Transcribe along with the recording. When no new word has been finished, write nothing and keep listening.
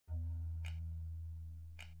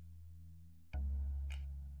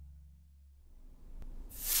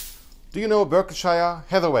Do you know Berkshire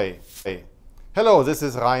Hathaway? Hello, this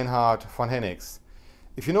is Reinhard von Hennigs.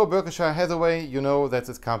 If you know Berkshire Hathaway, you know that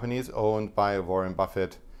this company is owned by Warren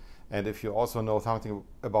Buffett. And if you also know something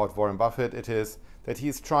about Warren Buffett, it is that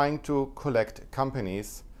he's trying to collect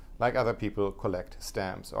companies like other people collect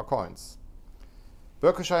stamps or coins.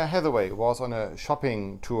 Berkshire Hathaway was on a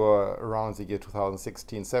shopping tour around the year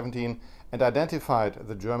 2016-17 and identified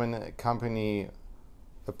the German company,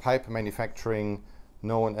 the pipe manufacturing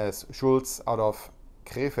known as Schulz out of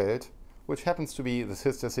Krefeld, which happens to be the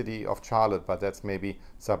sister city of Charlotte, but that's maybe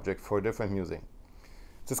subject for a different musing.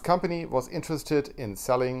 This company was interested in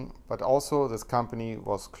selling, but also this company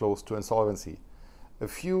was close to insolvency. A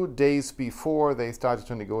few days before they started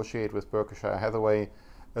to negotiate with Berkshire Hathaway,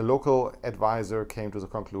 a local advisor came to the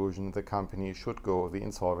conclusion the company should go the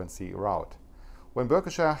insolvency route. When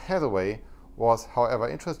Berkshire Hathaway was, however,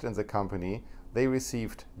 interested in the company, they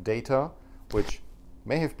received data which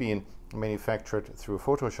may have been manufactured through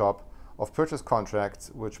Photoshop of purchase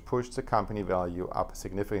contracts which pushed the company value up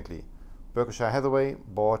significantly. Berkshire Hathaway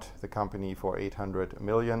bought the company for 800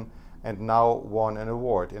 million and now won an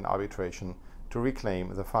award in arbitration to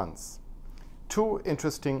reclaim the funds. Two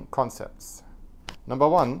interesting concepts. Number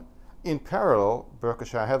one, in parallel,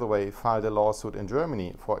 Berkshire Hathaway filed a lawsuit in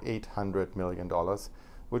Germany for $800 million,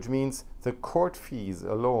 which means the court fees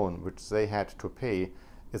alone which they had to pay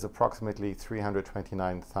is approximately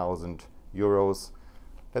 329,000 euros,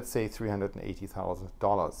 let's say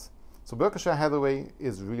 $380,000. So Berkshire Hathaway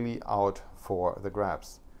is really out for the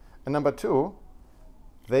grabs. And number two,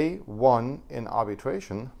 they won in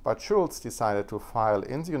arbitration, but Schulz decided to file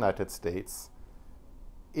in the United States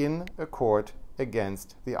in a court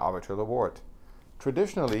against the arbitral award.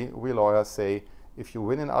 Traditionally, we lawyers say if you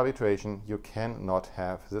win in arbitration, you cannot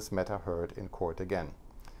have this matter heard in court again.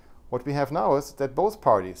 What we have now is that both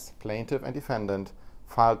parties, plaintiff and defendant,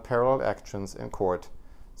 filed parallel actions in court.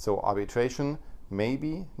 So arbitration may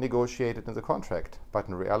be negotiated in the contract, but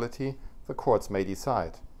in reality, the courts may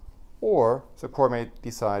decide. Or the court may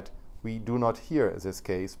decide we do not hear this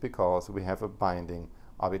case because we have a binding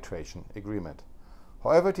arbitration agreement.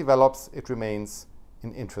 However it develops, it remains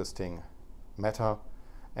an interesting matter.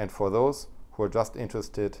 And for those who are just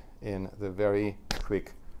interested in the very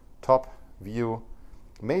quick top view,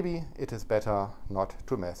 maybe it is better not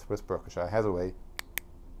to mess with Berkshire Hathaway